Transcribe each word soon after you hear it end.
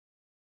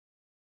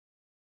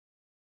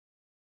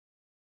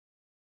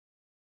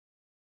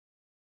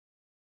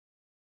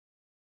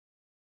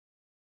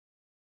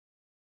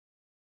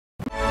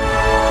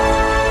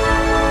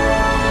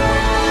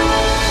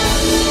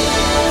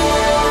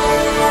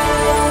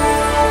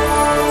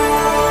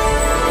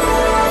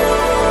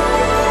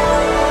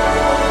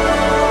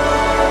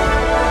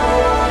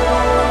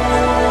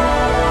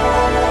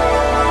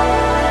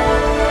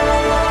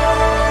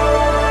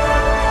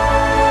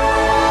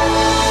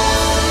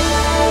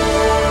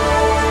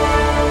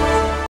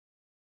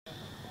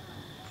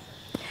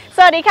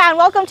Sawasdee and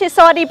welcome to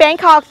Sawasdee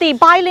Bangkok, the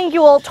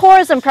bilingual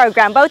tourism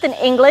program, both in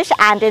English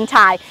and in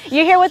Thai.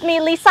 You're here with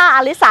me, Lisa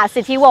Alisa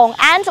Sitiwong,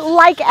 and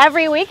like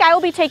every week, I will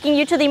be taking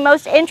you to the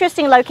most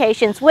interesting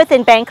locations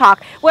within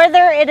Bangkok,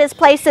 whether it is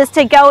places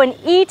to go and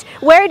eat,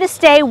 where to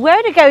stay,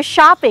 where to go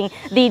shopping,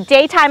 the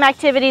daytime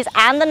activities,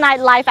 and the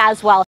nightlife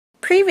as well.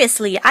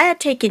 Previously, I had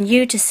taken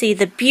you to see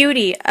the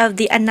beauty of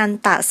the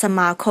Sawasdee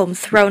Bangkok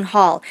Throne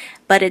Hall,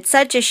 but it's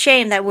such a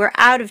shame that we're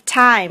out of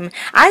time.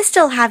 I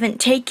still haven't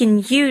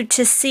taken you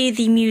to see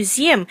the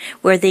museum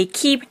where they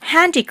keep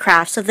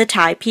handicrafts of the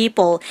Thai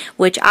people,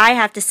 which I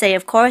have to say,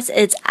 of course,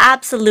 it's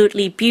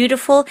absolutely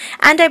beautiful,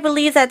 and I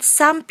believe that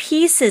some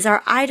pieces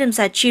are items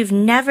that you've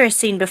never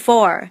seen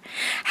before.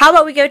 How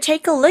about we go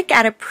take a look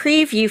at a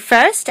preview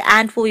first,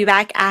 and we'll be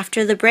back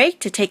after the break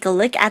to take a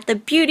look at the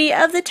beauty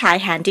of the Thai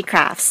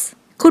handicrafts.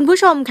 คุณผู้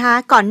ชมคะ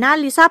ก่อนหน้า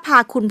ลิซ่าพา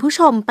คุณผู้ช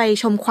มไป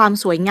ชมความ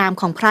สวยงาม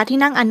ของพระที่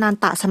นั่งอนัน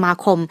ตสมา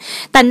คม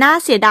แต่น่า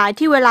เสียดาย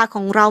ที่เวลาข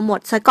องเราหม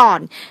ดซะก่อน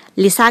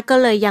ลิซ่าก็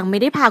เลยยังไม่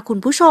ได้พาคุณ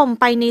ผู้ชม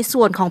ไปใน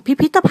ส่วนของพิ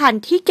พิธภัณ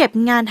ฑ์ที่เก็บ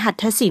งานหัต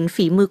ถศิลป์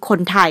ฝีมือค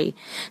นไทย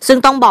ซึ่ง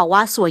ต้องบอกว่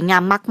าสวยงา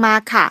มมา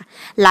กๆค่ะ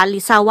และ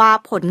ลิซ่าว่า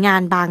ผลงา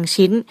นบาง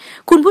ชิ้น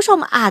คุณผู้ชม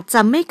อาจจ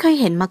ะไม่เคย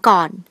เห็นมาก่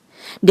อน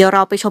เดี๋ยวเร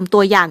าไปชมตั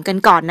วอย่างกัน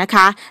ก่อนนะค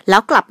ะแล้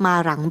วกลับมา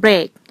หลังเบร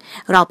ก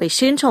เราไป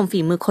ชื่นชมฝี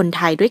มือคนไ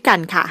ทยด้วยกั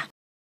นค่ะ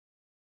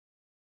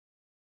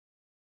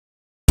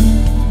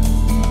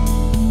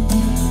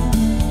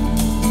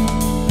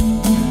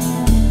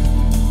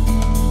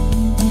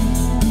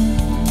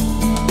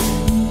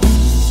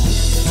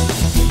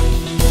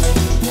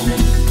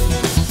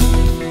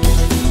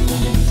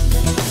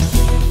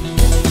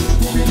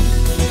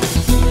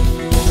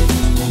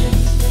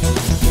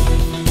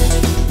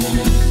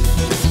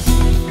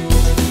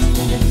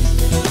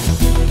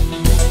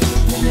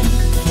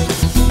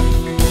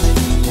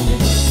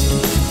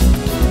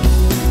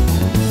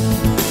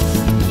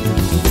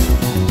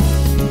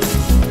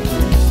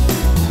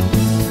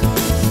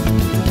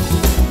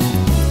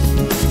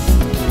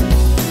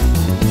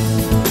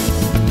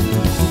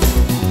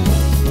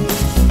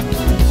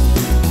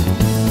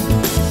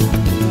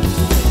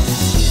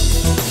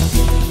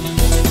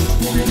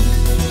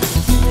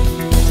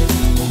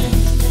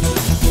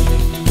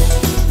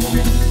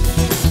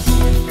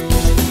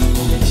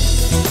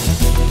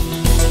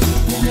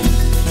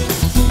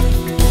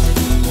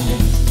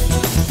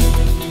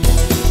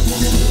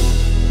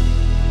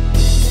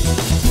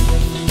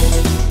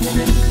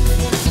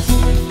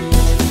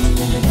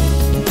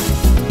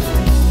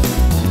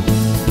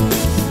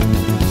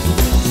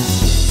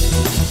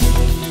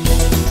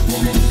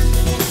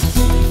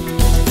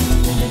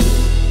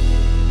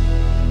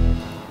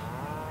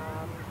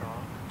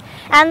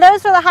And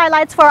those are the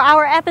highlights for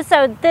our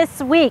episode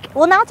this week.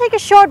 We'll now take a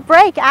short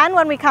break, and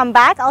when we come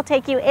back, I'll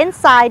take you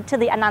inside to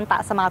the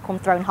Sawasdee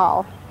Bangkok Throne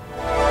Hall.